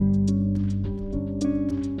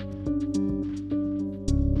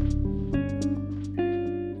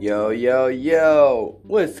Yo, yo, yo,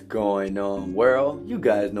 what's going on, world? You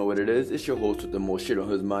guys know what it is. It's your host with the most shit on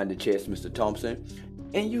his mind, the chest, Mr. Thompson.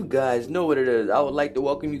 And you guys know what it is. I would like to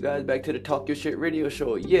welcome you guys back to the Talk Your Shit radio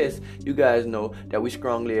show. Yes, you guys know that we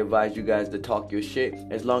strongly advise you guys to talk your shit.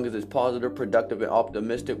 As long as it's positive, productive, and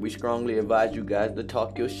optimistic, we strongly advise you guys to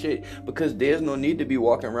talk your shit. Because there's no need to be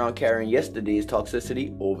walking around carrying yesterday's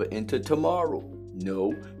toxicity over into tomorrow.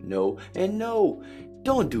 No, and no.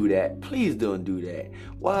 Don't do that. Please don't do that.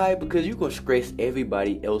 Why? Because you're going to stress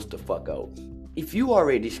everybody else the fuck out. If you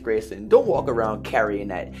already stressing, don't walk around carrying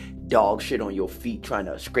that dog shit on your feet trying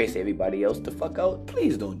to stress everybody else the fuck out.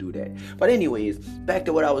 Please don't do that. But anyways, back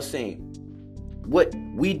to what I was saying. What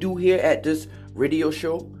we do here at this radio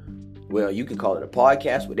show, well, you can call it a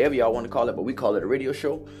podcast, whatever y'all want to call it, but we call it a radio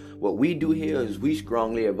show. What we do here is we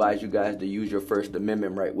strongly advise you guys to use your First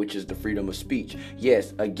Amendment right, which is the freedom of speech.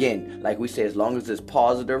 Yes, again, like we say, as long as it's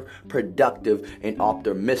positive, productive, and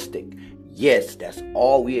optimistic. Yes, that's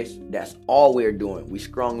all we're doing. We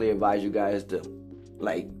strongly advise you guys to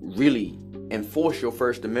really enforce your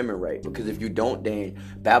First Amendment right, because if you don't, then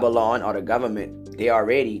Babylon or the government, they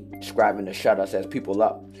already striving to shut us as people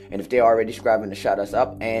up. And if they're already striving to shut us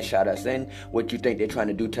up and shut us in, what you think they're trying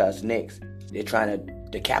to do to us next? They're trying to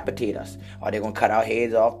decapitate us. Or they're going to cut our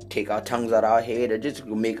heads off, take our tongues out of our head, or just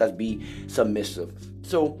make us be submissive.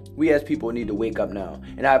 So we as people need to wake up now.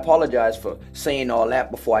 And I apologize for saying all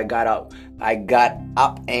that before I got out. I got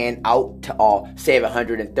up and out to all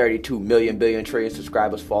 732 million billion trillion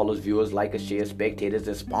subscribers, followers, viewers, likers, shares, spectators,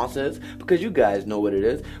 and sponsors. Because you guys know what it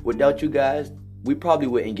is. Without you guys, we probably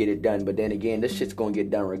wouldn't get it done. But then again, this shit's going to get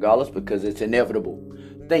done regardless because it's inevitable.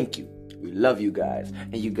 Thank you. We love you guys.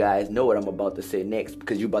 And you guys know what I'm about to say next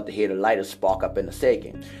because you're about to hear the lighter spark up in a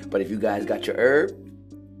second. But if you guys got your herb,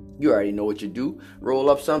 you already know what you do.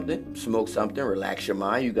 Roll up something, smoke something, relax your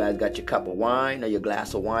mind. You guys got your cup of wine or your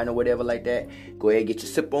glass of wine or whatever like that. Go ahead, get your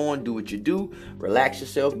sip on, do what you do. Relax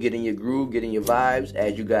yourself, get in your groove, get in your vibes.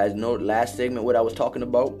 As you guys know, the last segment, what I was talking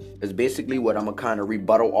about, is basically what I'm going to kind of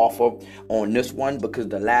rebuttal off of on this one, because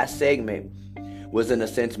the last segment was in a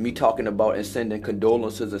sense me talking about and sending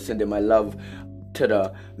condolences and sending my love to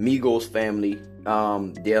the Migos family,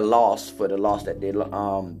 their loss, for the loss that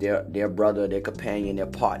their brother, their companion, their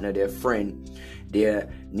partner, their friend,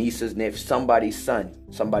 their nieces, nephew, somebody's son,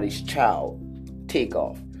 somebody's child,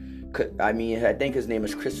 Takeoff. I think his name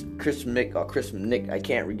is Chris Mick or Chris Nick. I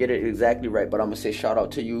can't get it exactly right, but I'm gonna say shout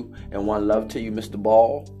out to you and one love to you, Mr.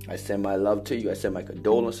 Ball. I send my love to you. I send my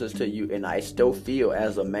condolences to you, and I still feel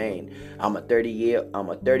as a man. I'm a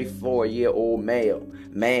 34-year-old male.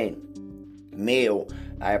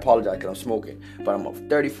 I apologize because I'm smoking, but I'm a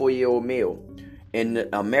 34-year-old male in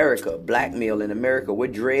America, black male in America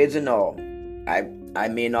with dreads and all. I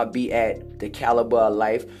may not be at the caliber of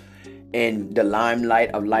life and the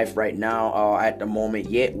limelight of life right now or at the moment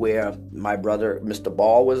yet where my brother Mr.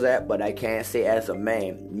 Ball was at, but I can't say as a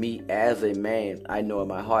man, me as a man, I know in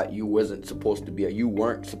my heart you weren't supposed to be out there,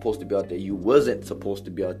 you wasn't supposed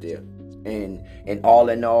to be out there. And all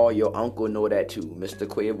in all, your uncle know that too, Mr.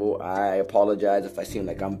 Quavo. I apologize if I seem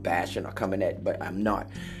like I'm bashing or coming at, but I'm not.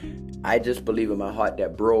 I just believe in my heart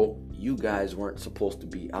that, bro, you guys weren't supposed to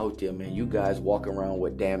be out there, man. You guys walk around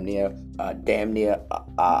with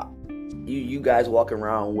you guys walk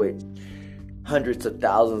around with hundreds of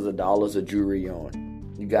thousands of dollars of jewelry on.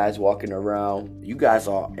 You guys walking around, you guys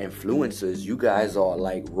are influencers. You guys are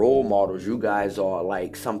like role models. You guys are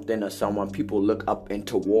like something or someone people look up and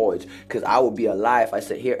towards. Because I would be a lie if I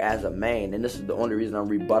sit here as a man. And this is the only reason I'm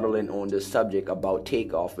rebuttaling on this subject about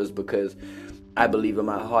Takeoff, is because I believe in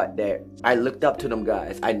my heart that I looked up to them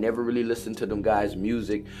guys. I never really listened to them guys'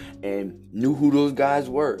 music and knew who those guys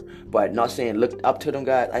were. But not saying looked up to them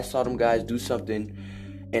guys. I saw them guys do something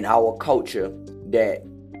in our culture that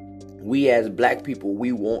we as black people,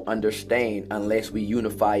 we won't understand unless we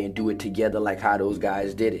unify and do it together like how those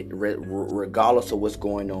guys did it, regardless of what's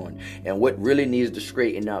going on. And what really needs to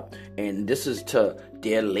straighten up, and this is to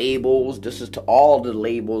their labels, this is to all the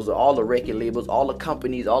labels, all the record labels, all the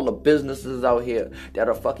companies, all the businesses out here that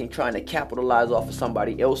are fucking trying to capitalize off of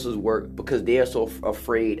somebody else's work because they're so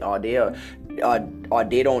afraid or they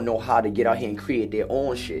don't know how to get out here and create their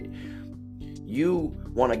own shit. You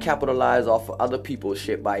want to capitalize off of other people's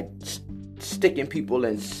shit by sticking people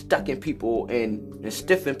and stucking people and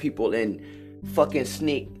stiffing people in fucking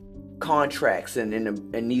snake contracts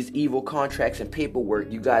and these evil contracts and paperwork.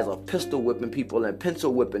 You guys are pistol whipping people and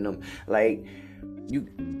pencil whipping them. Like, you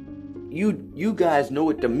guys know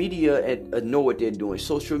what the media know what they're doing.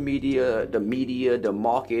 Social media, the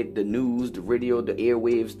market, the news, the radio, the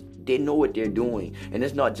airwaves, they know what they're doing. And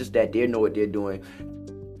it's not just that they know what they're doing.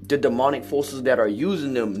 The demonic forces that are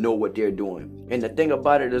using them know what they're doing. And the thing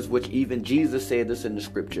about it is, which even Jesus said this in the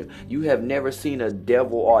scripture, you have never seen a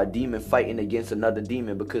devil or a demon fighting against another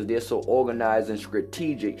demon, because they're so organized and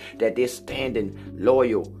strategic that they're standing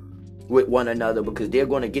loyal with one another, because they're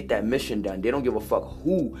going to get that mission done. They don't give a fuck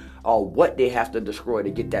who or what they have to destroy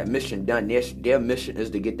to get that mission done. Their mission is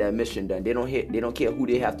to get that mission done. They don't care who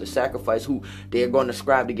they have to sacrifice, who they're going to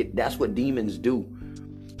strive to get. That's what demons do.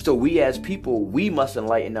 So we as people, we must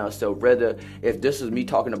enlighten ourselves. Rather, if this is me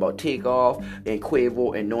talking about Takeoff and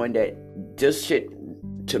Quavo, and knowing that this shit,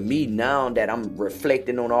 to me now that I'm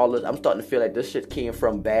reflecting on all this, I'm starting to feel like this shit came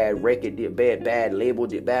from bad record, bad label,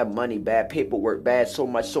 bad money, bad paperwork, bad so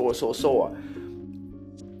much, so.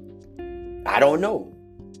 I don't know.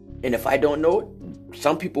 And if I don't know it,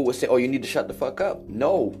 some people would say, oh, you need to shut the fuck up.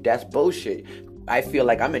 No, that's bullshit. I feel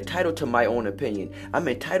like I'm entitled to my own opinion. I'm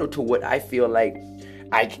entitled to what I feel like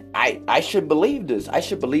I should believe this. I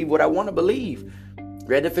should believe what I want to believe.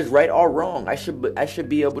 Whether if it's right or wrong, I should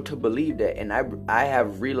be able to believe that. And I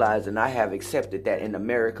have realized and I have accepted that in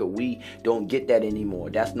America we don't get that anymore.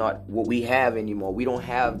 That's not what we have anymore. We don't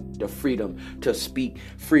have the freedom to speak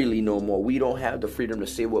freely no more. We don't have the freedom to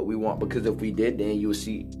say what we want, because if we did, then you would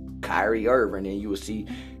see Kyrie Irving, and you would see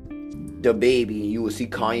the baby, and you will see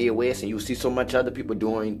Kanye West, and you will see so much other people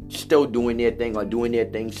still doing their thing, or doing their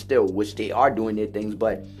thing still, which they are doing their things.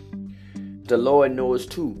 But the Lord knows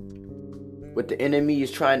too, what the enemy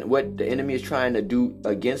is trying to do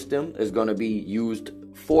against them is going to be used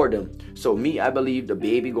for them. So I believe the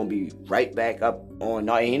baby gonna be right back up on.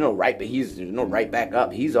 No, ain't no right, but he's right back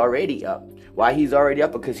up. He's already up. Why he's already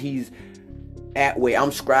up? Because he's at where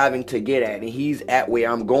I'm striving to get at, and he's at where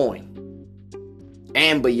I'm going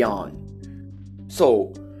and beyond.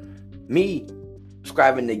 So, me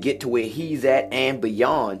striving to get to where he's at and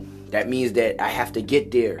beyond, that means that I have to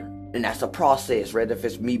get there. And that's a process, rather if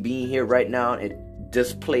it's me being here right now at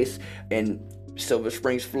this place in Silver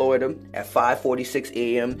Springs, Florida at 5:46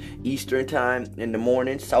 a.m. Eastern time in the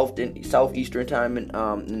morning, Southeastern time in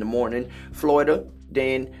the morning, Florida,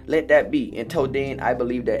 then let that be. Until then, I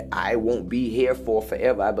believe that I won't be here for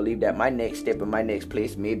forever. I believe that my next step and my next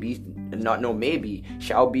place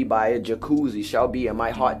shall be by a jacuzzi, shall be in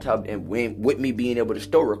my hot tub, and with me being able to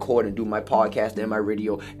still record and do my podcast and my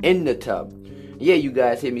radio in the tub. Yeah, you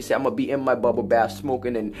guys hear me say I'm gonna be in my bubble bath,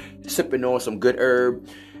 smoking and sipping on some good herb,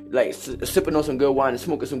 like sipping on some good wine and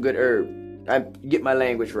smoking some good herb. I get my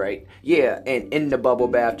language right. Yeah, and in the bubble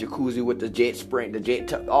bath jacuzzi with the jet spring, the jet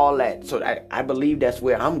tub, all that. So I believe that's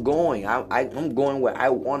where I'm going. I'm going where I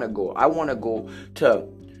want to go. I want to go to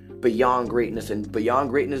beyond greatness, and beyond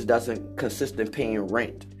greatness doesn't consist in paying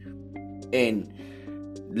rent and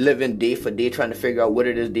living day for day, trying to figure out what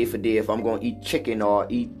it is day for day, if I'm going to eat chicken or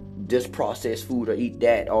eat this processed food or eat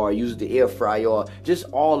that or use the air fryer, or just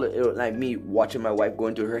all like me watching my wife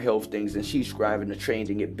going through her health things and she's striving to change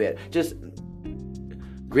and get better. Just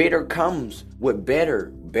greater comes with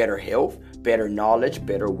better health, better knowledge,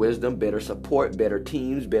 better wisdom, better support, better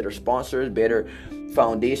teams, better sponsors, better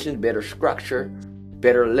foundations, better structure,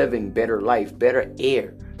 better living, better life, better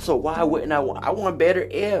air. So why wouldn't I want better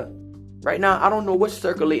air? Right now, I don't know what's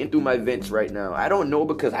circulating through my vents right now. I don't know,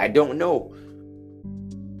 because I don't know.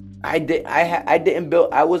 I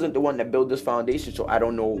wasn't the one that built this foundation, so I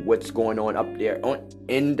don't know what's going on up there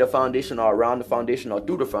in the foundation or around the foundation or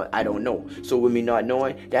through the front. I don't know. So with me not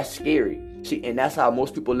knowing, that's scary. See, and that's how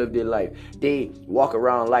most people live their life. They walk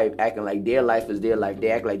around life acting like their life is their life.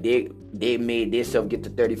 They act like they made themselves get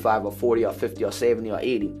to 35 or 40 or 50 or 70 or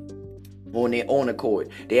 80 on their own accord.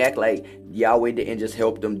 They act like Yahweh didn't just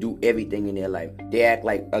help them do everything in their life. They act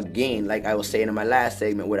like, again, like I was saying in my last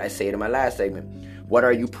segment, what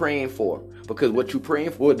are you praying for? Because what you're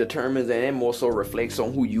praying for determines and also reflects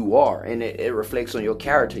on who you are. And it reflects on your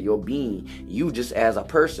character, your being, you just as a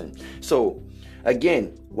person. So,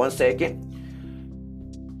 again, 1 second.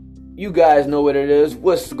 You guys know what it is.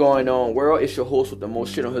 What's going on, world? It's your host with the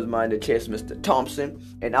most shit on his mind, the chest, Mr. Thompson.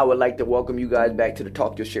 And I would like to welcome you guys back to the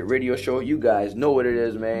Talk Your Shit radio show. You guys know what it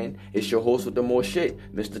is, man. It's your host with the most shit,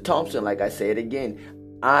 Mr. Thompson. Like I said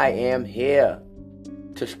again, I am here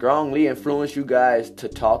to strongly influence you guys to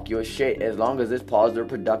talk your shit, as long as it's positive,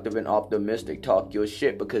 productive, and optimistic. Talk your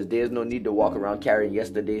shit, because there's no need to walk around carrying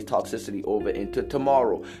yesterday's toxicity over into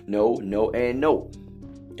tomorrow. No, and no.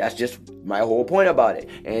 That's just my whole point about it.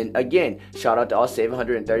 And again, shout out to all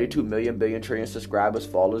 732 million billion trillion subscribers,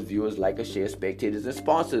 followers, viewers, likers, shares, spectators, and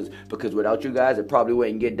sponsors. Because without you guys, it probably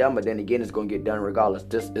wouldn't get done. But then again, it's going to get done regardless.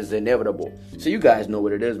 This is inevitable. So you guys know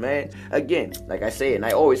what it is, man. Again, like I say, and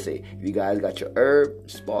I always say, if you guys got your herb,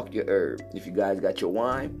 spark your herb. If you guys got your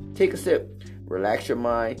wine, take a sip. Relax your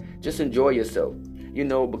mind. Just enjoy yourself.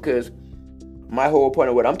 because my whole point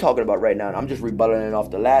of what I'm talking about right now, and I'm just rebutting it off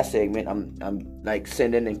the last segment. I'm like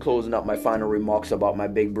sending and closing up my final remarks about my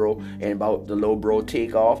big bro and about the low bro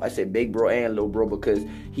takeoff. I said big bro and low bro because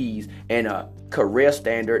he's in a career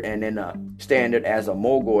standard and in a standard as a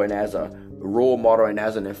mogul and as a role model and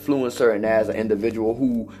as an influencer and as an individual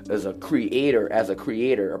who is a creator,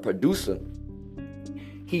 a producer.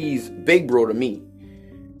 He's big bro to me.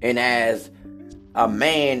 And as a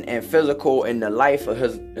man and physical in the life of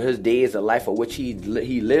his days, the life of which he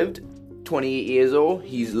lived, 28 years old,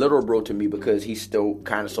 he's little bro to me because he's still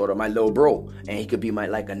kind of sort of my little bro, and he could be my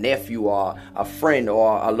like a nephew or a friend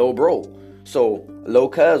or a little bro, so low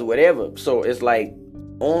cuz whatever. So it's like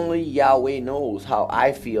only Yahweh knows how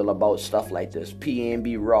I feel about stuff like this.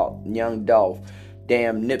 PNB Rock, Young Dolph,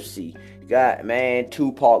 damn Nipsey, God, man,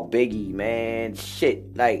 Tupac, Biggie, man,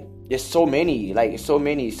 shit, like there's so many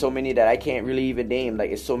that I can't really even name.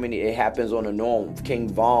 Like it's so many. It happens on the norm. King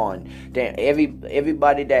Von, damn,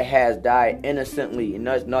 everybody that has died innocently, and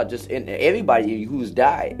that's not just everybody who's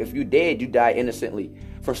died. If you dead, you die innocently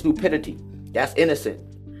from stupidity. That's innocent,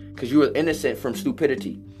 because you were innocent from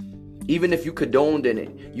stupidity. Even if you condoned in it,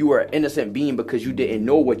 you were an innocent being because you didn't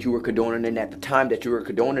know what you were condoning in at the time that you were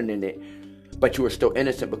condoning in it. But you were still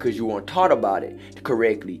innocent because you weren't taught about it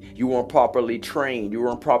correctly. You weren't properly trained. You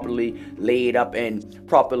weren't properly laid up and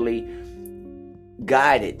properly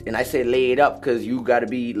guided. And I say laid up because you got to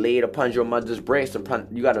be laid upon your mother's breast.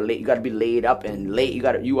 You got to be laid up and laid. You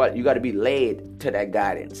got to be laid to that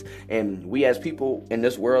guidance. And we as people in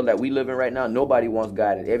this world that we live in right now, nobody wants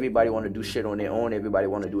guidance. Everybody want to do shit on their own. Everybody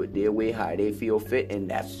want to do it their way, how they feel fit.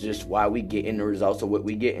 And that's just why we getting the results of what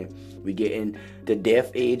we getting. We getting the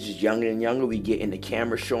death age is younger and younger. We getting the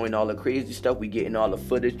camera showing all the crazy stuff. We getting all the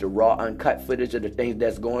footage, the raw, uncut footage of the things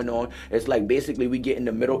that's going on. It's like basically we getting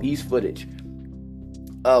the Middle East footage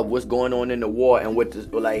of what's going on in the war and what the,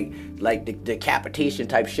 like the decapitation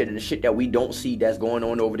type shit and the shit that we don't see that's going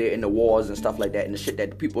on over there in the wars and stuff like that, and the shit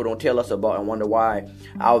that the people don't tell us about and wonder why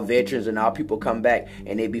our veterans and our people come back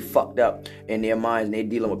and they be fucked up in their minds and they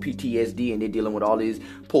dealing with PTSD and they dealing with all these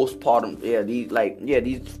postpartum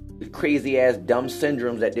these crazy ass dumb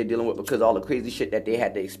syndromes that they're dealing with because all the crazy shit that they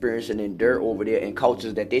had to experience and endure over there in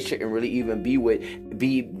cultures that they shouldn't really even be with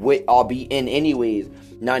or be in anyways.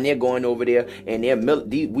 Now they're going over there and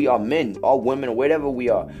we are men or women or whatever we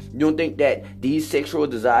are. You don't think that these sexual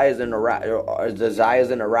desires and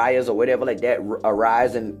arias or whatever like that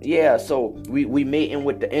arise, and so we mating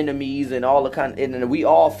with the enemies and all the kind, and we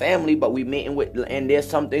all family, but we mating with, and there's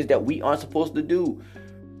some things that we aren't supposed to do.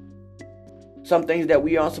 Some things that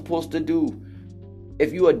we aren't supposed to do.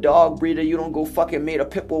 If you a dog breeder, you don't go fucking mate a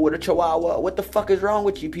pit bull with a chihuahua. What the fuck is wrong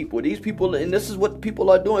with you people? These people, and this is what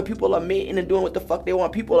people are doing. People are mating and doing what the fuck they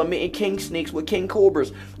want. People are mating king snakes with king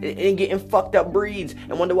cobras and getting fucked up breeds.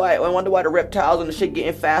 And wonder why the reptiles and the shit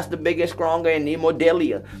getting faster, bigger, stronger, and need more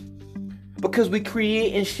deadlier. Because we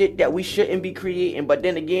creating shit that we shouldn't be creating. But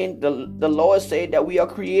then again, the Lord said that we are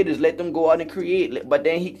creators. Let them go out and create. But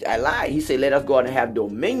then I lied. He said, let us go out and have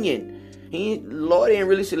dominion. The Lord didn't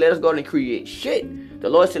really say let us go out and create shit. The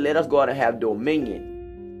Lord said let us go out and have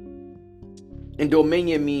dominion. And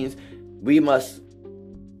dominion means we must.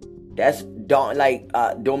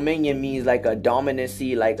 Dominion means like a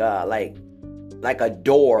dominancy, like a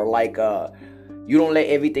door, you don't let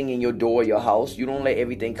everything in your door, your house. You don't let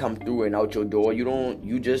everything come through and out your door.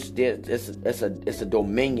 It's a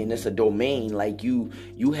dominion. It's a domain. Like you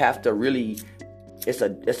have to really. It's a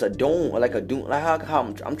dome, like a dome. Like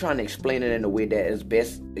how I'm trying to explain it in a way that is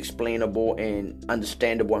best explainable and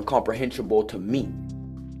understandable and comprehensible to me.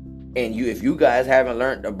 And if you guys haven't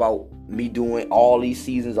learned about me doing all these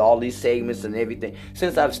seasons, all these segments and everything,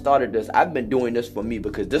 since I've started this, I've been doing this for me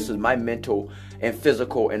because this is my mental and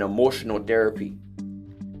physical and emotional therapy.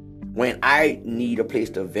 When I need a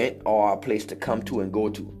place to vent or a place to come to and go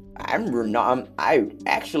to, I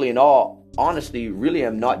actually, in all honestly, really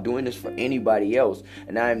am not doing this for anybody else.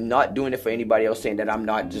 And I'm not doing it for anybody else saying that I'm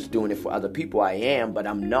not just doing it for other people. I am, but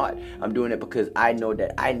I'm not. I'm doing it because I know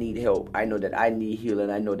that I need help. I know that I need healing.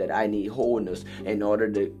 I know that I need wholeness. In order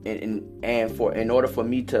for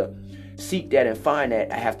me to seek that and find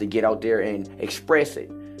that, I have to get out there and express it.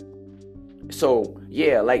 So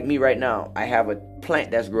like me right now, I have a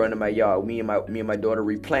plant that's growing in my yard. Me and my daughter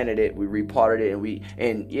replanted it. We repotted it,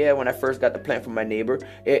 and when I first got the plant from my neighbor,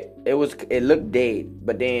 it looked dead,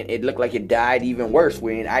 but then it looked like it died even worse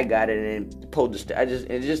when I got it and pulled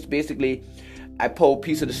I pulled a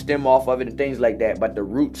piece of the stem off of it and things like that. But the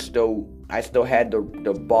roots I still had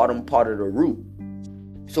the bottom part of the root.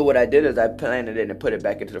 So what I did is I planted it and put it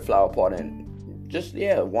back into the flower pot and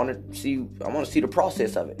I want to see the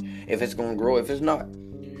process of it. If it's going to grow, if it's not.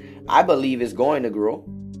 I believe it's going to grow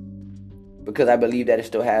because I believe that it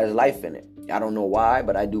still has life in it. I don't know why,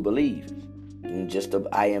 but I do believe.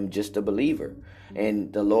 I am just a believer.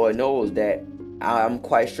 And the Lord knows that I'm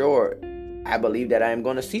quite sure. I believe that I am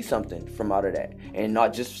going to see something from out of that. And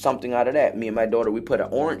not just something out of that. Me and my daughter, we put an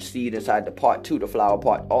orange seed inside the pot too, the flower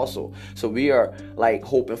pot also. So we are like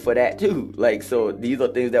hoping for that too. Like, so these are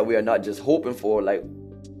things that we are not just hoping for, like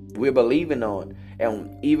we're believing on.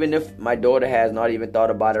 And even if my daughter has not even thought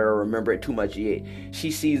about it or remember it too much yet, she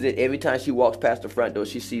sees it every time she walks past the front door.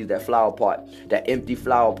 She sees that flower pot, that empty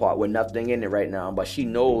flower pot with nothing in it right now. But she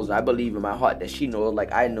knows, I believe in my heart that she knows,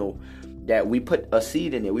 like I know, that we put a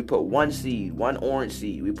seed in it. We put one seed, one orange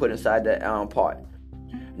seed. We put inside that pot.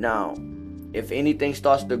 Now, if anything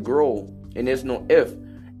starts to grow, and there's no if,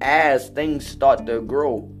 as things start to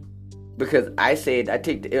grow, because I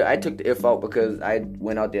took the if out because I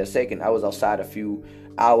went out there a second. I was outside an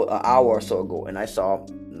hour or so ago, and I saw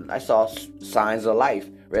signs of life.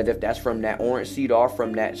 Whether if that's from that orange seed or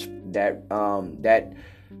from that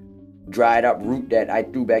dried up root that I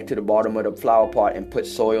threw back to the bottom of the flower pot and put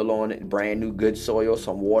soil on it, brand new good soil,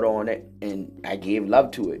 some water on it, and I gave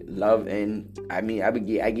love to it.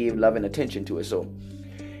 I gave love and attention to it. So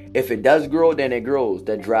if it does grow, then it grows.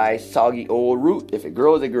 That dry, soggy old root, if it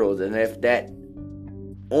grows, it grows. And if that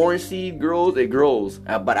orange seed grows, it grows.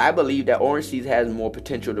 But I believe that orange seed has more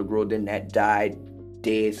potential to grow than that died,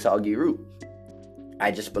 dead, soggy root. I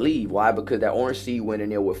just believe. Why? Because that orange seed went in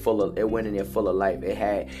there full of life.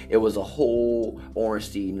 It was a whole orange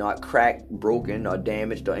seed, not cracked, broken, or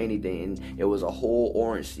damaged or anything. It was a whole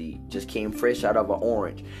orange seed, just came fresh out of an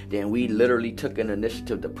orange. Then we literally took an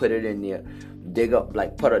initiative to put it in there, dig a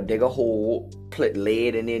hole, lay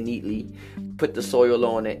it in there neatly, put the soil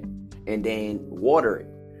on it, and then water it.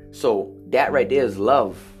 So that right there is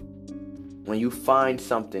love. When you find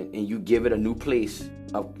something and you give it a new place.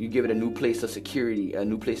 You give it a new place of security, a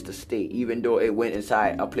new place to stay. Even though it went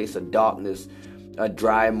inside a place of darkness, a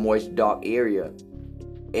dry, moist, dark area,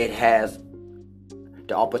 it has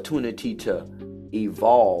the opportunity to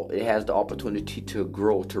evolve. It has the opportunity to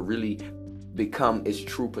grow, to really become its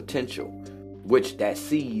true potential, which that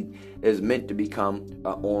seed is meant to become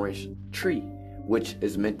an orange tree, which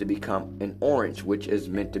is meant to become an orange, which is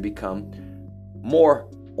meant to become more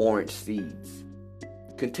orange seeds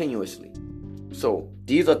continuously. So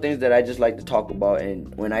these are things that I just like to talk about,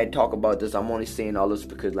 and when I talk about this, I'm only saying all this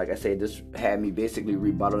because, like I said, this had me basically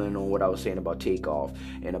rebuttaling on what I was saying about Takeoff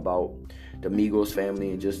and about the Migos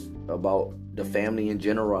family and just about the family in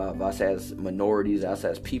general of us as minorities, us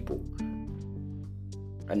as people.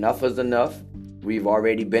 Enough is enough. We've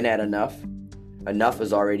already been at enough. Enough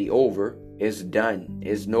is already over. It's done.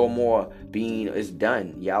 It's no more it's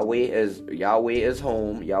done. Yahweh is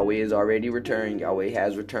home. Yahweh is already returned. Yahweh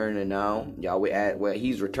has returned, and now Yahweh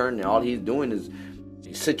he's returning. All he's doing is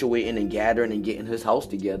situating and gathering and getting his house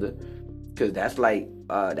together. Cause that's like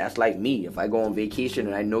me. If I go on vacation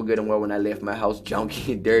and I know good and well when I left my house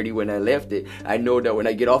junky and dirty when I left it, I know that when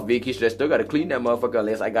I get off vacation I still gotta clean that motherfucker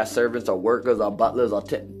unless I got servants or workers or butlers or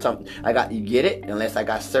something. You get it? Unless I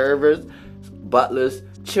got servers, butlers,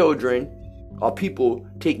 children, or people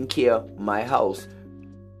taking care of my house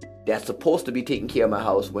that's supposed to be taking care of my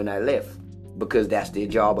house when I left, because that's their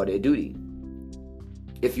job or their duty.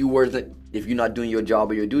 If you're not doing your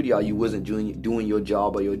job or your duty, or you wasn't doing your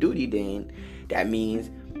job or your duty, then that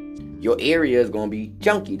means your area is going to be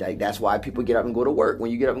junky. Like, that's why people get up and go to work.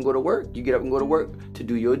 When you get up and go to work, you get up and go to work to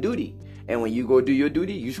do your duty. And when you go do your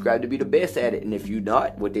duty, you strive to be the best at it. And if you're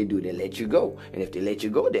not, what they do, they let you go. And if they let you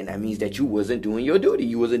go, then that means that you wasn't doing your duty.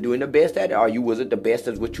 You wasn't doing the best at it, or you wasn't the best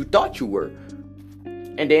at what you thought you were.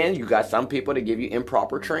 And then you got some people that give you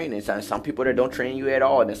improper training. Some people that don't train you at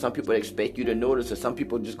all. And then some people expect you to notice. And some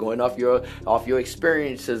people just going off your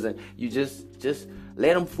experiences. And you just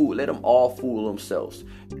let them all fool themselves.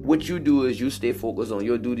 What you do is you stay focused on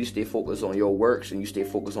your duty, stay focused on your works, and you stay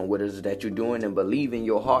focused on what it is that you're doing, and believe in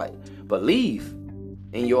your heart. Believe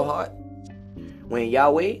in your heart. When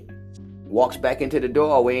Yahweh walks back into the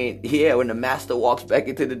door, when the master walks back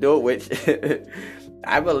into the door, which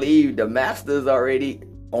I believe the master's already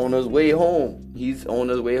on his way home. He's on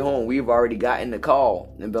his way home. We've already gotten the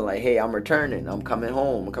call and been like, hey, I'm returning. I'm coming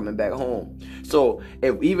home. I'm coming back home. So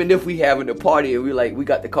even if we having a party and we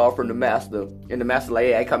got the call from the master, and the master like,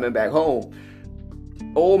 hey, I coming back home.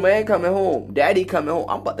 Old man coming home. Daddy coming home.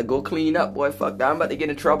 I'm about to go clean up, boy. Fuck that. I'm about to get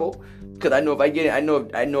in trouble. Cause I know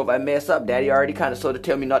if I mess up, Daddy already kind of sort of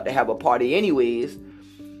tell me not to have a party anyways.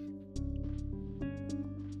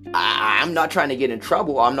 I'm not trying to get in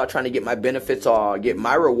trouble. I'm not trying to get my benefits or get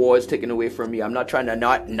my rewards taken away from me. I'm not trying to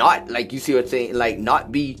not like, you see what I'm saying, like,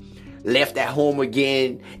 not be left at home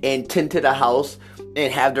again and tend to the house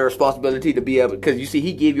and have the responsibility to be able, because you see,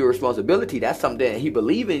 he gave you a responsibility. That's something that he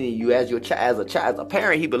believed in you as your child, as a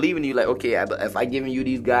parent. He believed in you, like, okay, if I giving you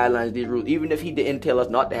these guidelines, these rules, even if he didn't tell us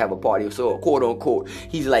not to have a party, so quote unquote,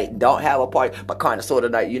 he's like, don't have a party, but kind of sort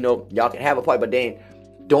of like, y'all can have a party, but then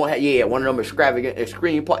don't have, one of them extravagant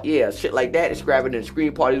screen parties, shit like that, extravagant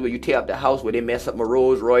screen parties where you tear up the house, where they mess up my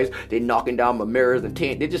Rolls Royce, they knocking down my mirrors and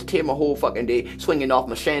they just tear my whole fucking day, swinging off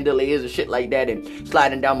my chandeliers and shit like that, and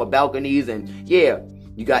sliding down my balconies, and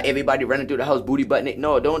you got everybody running through the house, booty buttoning.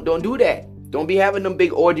 No, don't do that. Don't be having them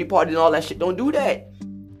big orgy parties and all that shit. Don't do that.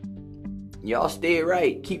 Y'all stay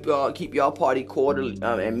right. Keep y'all party quarterly.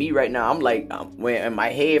 And me right now, I'm like, when in my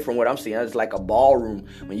head, from what I'm seeing, it's like a ballroom.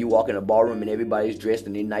 When you walk in a ballroom and everybody's dressed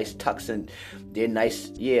in their nice tux and their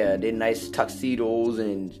nice tuxedos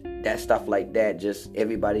and that stuff like that. Just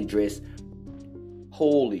everybody dressed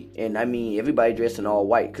holy. And I mean, everybody dressed in all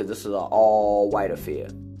white, because this is an all white affair.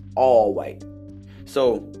 All white.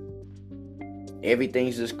 So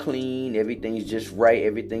everything's just clean, everything's just right,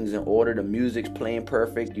 everything's in order, the music's playing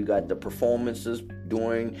perfect, you got the performances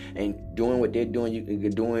doing what they're doing, you're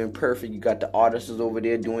doing perfect, you got the artists over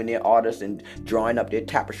there doing their artists and drawing up their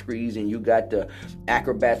tapestries, and you got the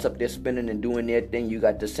acrobats up there spinning and doing their thing, you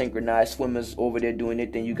got the synchronized swimmers over there doing their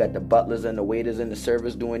thing, you got the butlers and the waiters and the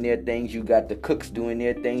servers doing their things, you got the cooks doing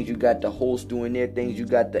their things, you got the hosts doing their things, you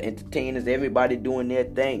got the entertainers, everybody doing their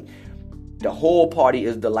thing. The whole party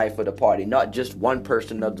is the life of the party, not just one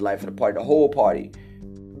person of the life of the party, the whole party.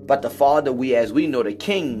 But the father, as we know, the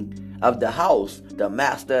king of the house, the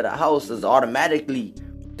master of the house, is automatically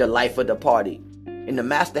the life of the party. And the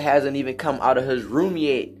master hasn't even come out of his room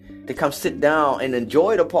yet to come sit down and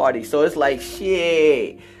enjoy the party. So it's like,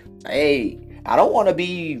 shit, hey, I don't want to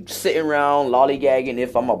be sitting around lollygagging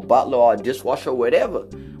if I'm a butler or a dishwasher or whatever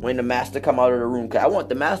when the master come out of the room, because I want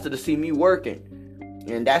the master to see me working.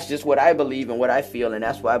 And that's just what I believe and what I feel, and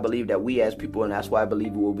that's why I believe that we as people, and that's why I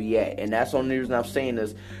believe we'll be at. And that's the only reason I'm saying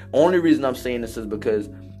this. Only reason I'm saying this is because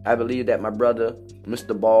I believe that my brother,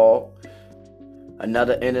 Mr. Ball,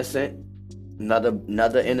 another innocent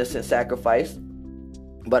sacrifice,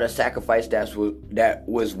 but a sacrifice that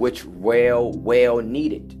was well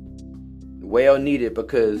needed,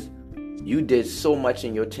 because you did so much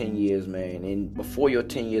in your 10 years, man. And before your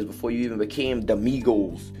 10 years, before you even became the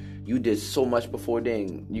Migos, you did so much before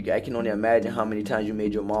then. I can only imagine how many times you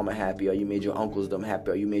made your mama happy, or you made your uncles them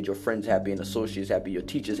happy, or you made your friends happy and associates happy, your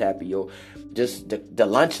teachers happy, just the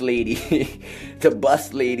lunch lady, the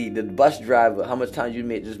bus lady, the bus driver. How much times you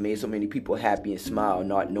made so many people happy and smile,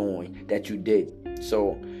 not knowing that you did.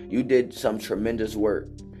 So you did some tremendous work.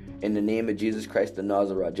 In the name of Jesus Christ of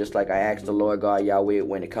Nazareth, just like I asked the Lord God Yahweh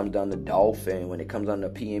when it comes down to Dolphin, when it comes down to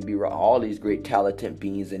PNB, all these great talented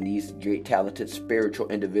beings and these great talented spiritual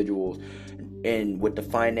individuals, and with the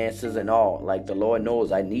finances and all, like the Lord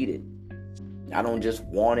knows I need it. I don't just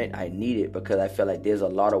want it, I need it, because I feel like there's a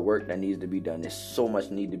lot of work that needs to be done. There's so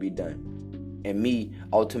much need to be done. And me,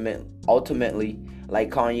 ultimately,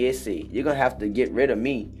 like Kanye said, you're going to have to get rid of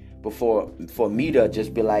me for me to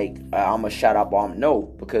just be like, I'm gonna shut up. No,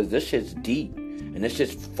 because this shit's deep, and this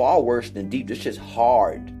shit's far worse than deep. This shit's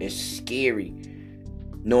hard. It's scary,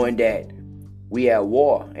 knowing that we at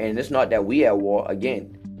war. And it's not that we at war.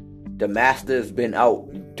 Again, the master's been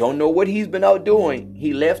out. Don't know what he's been out doing.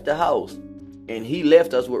 He left the house, and he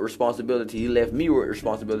left us with responsibility. He left me with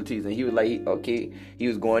responsibilities, and he was like, okay, he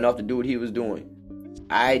was going off to do what he was doing.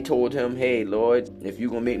 I told him, hey, Lord, if you're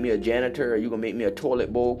going to make me a janitor, or you're going to make me a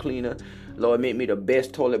toilet bowl cleaner, Lord, make me the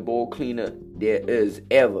best toilet bowl cleaner there is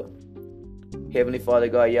ever. Heavenly Father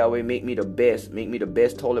God, Yahweh, make me the best. Make me the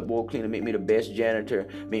best toilet bowl cleaner. Make me the best janitor.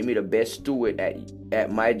 Make me the best steward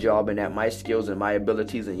at my job and at my skills and my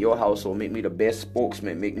abilities in your household. Make me the best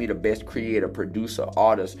spokesman. Make me the best creator, producer,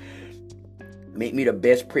 artist. Make me the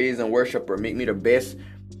best praise and worshiper. Make me the best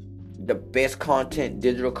content,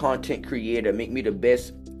 digital content creator. Make me the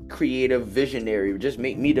best creative visionary. Just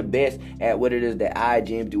make me the best at what it is that I,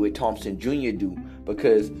 James DeWitt Thompson Jr. do.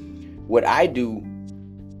 Because what I do,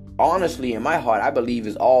 honestly, in my heart, I believe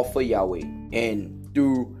is all for Yahweh. And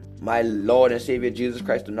through my Lord and Savior Jesus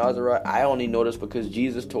Christ of Nazareth, I only know this because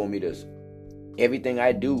Jesus told me this. Everything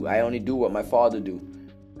I do, I only do what my Father do.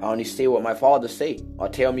 I only say what my Father say or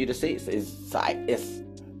tell me to say. It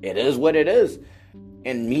is what it is.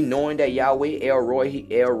 And me knowing that Yahweh, El Roy,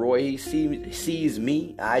 he sees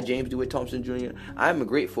me, I, James DeWitt Thompson Jr., I'm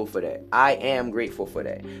grateful for that. I am grateful for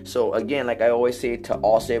that. So again, like I always say, to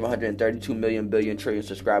all 732 million billion trillion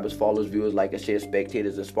subscribers, followers, viewers, likers, shares,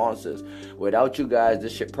 spectators, and sponsors. Without you guys,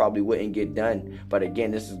 this shit probably wouldn't get done. But again,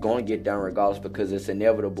 this is going to get done regardless because it's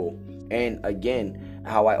inevitable. And again,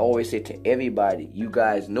 how I always say to everybody, you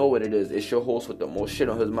guys know what it is. It's your host with the most shit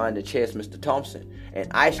on his mind, the chest, Mr. Thompson.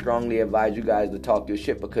 And I strongly advise you guys to talk your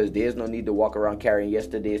shit because there's no need to walk around carrying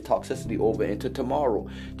yesterday's toxicity over into tomorrow.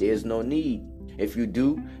 There's no need. If you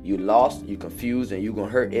do, you lost, you confused, and you're going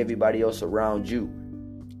to hurt everybody else around you.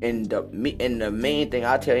 And the main thing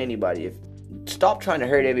I tell anybody, stop trying to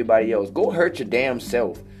hurt everybody else. Go hurt your damn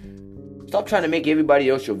self. Stop trying to make everybody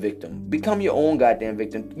else your victim. Become your own goddamn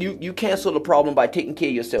victim. You cancel the problem by taking care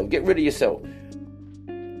of yourself. Get rid of yourself.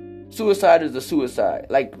 Suicide is a suicide.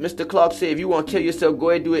 Like Mr. Clark said, if you want to kill yourself,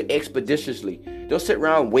 go ahead and do it expeditiously. Don't sit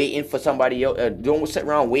around waiting for somebody else. Don't sit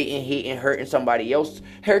around waiting, hating, hurting somebody else.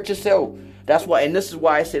 Hurt yourself. That's why, and this is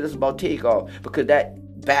why I say this about Takeoff. Because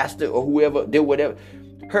that bastard or whoever did whatever.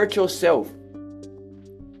 Hurt yourself.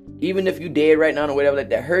 Even if you dead right now or whatever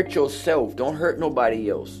like that, hurt yourself. Don't hurt nobody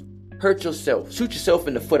else. Hurt yourself. Shoot yourself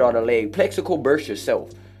in the foot or the leg. Plexical burst yourself.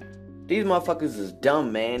 These motherfuckers is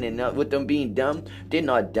dumb, man. And with them being dumb, they're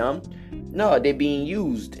not dumb. No, they're being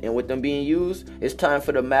used. And with them being used, it's time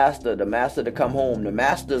for the master to come home. The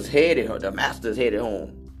master's headed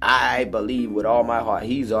home. I believe with all my heart.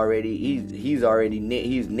 He's near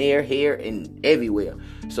here and everywhere.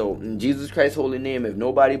 So in Jesus Christ's holy name, if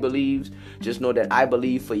nobody believes, just know that I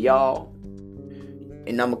believe for y'all.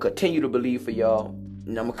 And I'm going to continue to believe for y'all.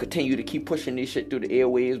 And I'm going to continue to keep pushing this shit through the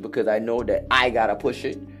airwaves because I know that I got to push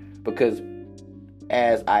it. Because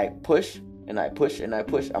as I push and I push and I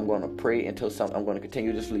push, I'm going to pray until I'm going to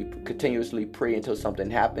continuously pray until something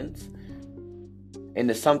happens. And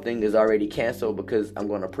the something is already canceled because I'm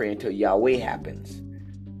going to pray until Yahweh happens.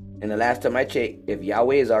 And the last time I checked, if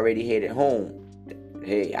Yahweh is already headed home,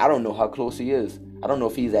 hey, I don't know how close he is. I don't know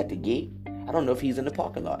if he's at the gate. I don't know if he's in the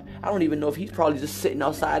parking lot. I don't even know if he's probably just sitting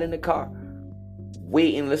outside in the car,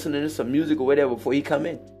 waiting, listening to some music or whatever before he come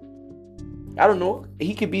in. I don't know.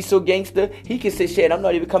 He could be so gangster. He could say, shit, I'm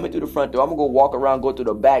not even coming through the front door. I'm going to go walk around, go through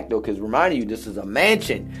the back door. Because reminding you, this is a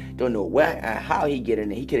mansion. Don't know where and how he get in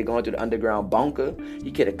there. He could have gone through the underground bunker.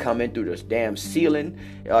 He could have come in through the damn ceiling,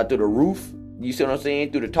 through the roof. You see what I'm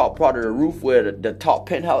saying? Through the top part of the roof where the top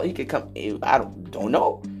penthouse. He could come. I don't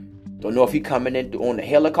know. Don't know if he coming in on the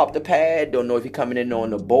helicopter pad. Don't know if he coming in on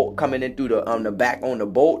the boat, coming in through the back on the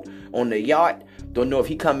boat, on the yacht. Don't know if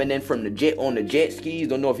he coming in from the jet on the jet skis.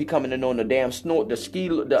 Don't know if he coming in on the damn the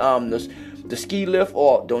ski lift,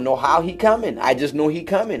 or don't know how he coming. I just know he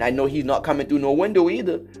coming. I know he's not coming through no window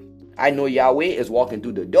either. I know Yahweh is walking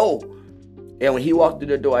through the door. And when he walked through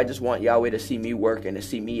the door, I just want Yahweh to see me work and to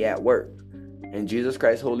see me at work. In Jesus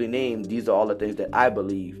Christ's holy name, these are all the things that I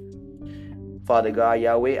believe. Father God,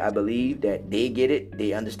 Yahweh, I believe that they get it,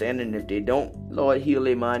 they understand it, and if they don't, Lord, heal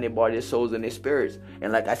their mind, their body, their souls, and their spirits.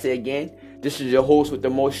 And like I said again, this is your host with the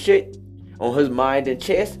most shit on his mind and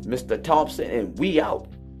chest, Mr. Thompson, and we out.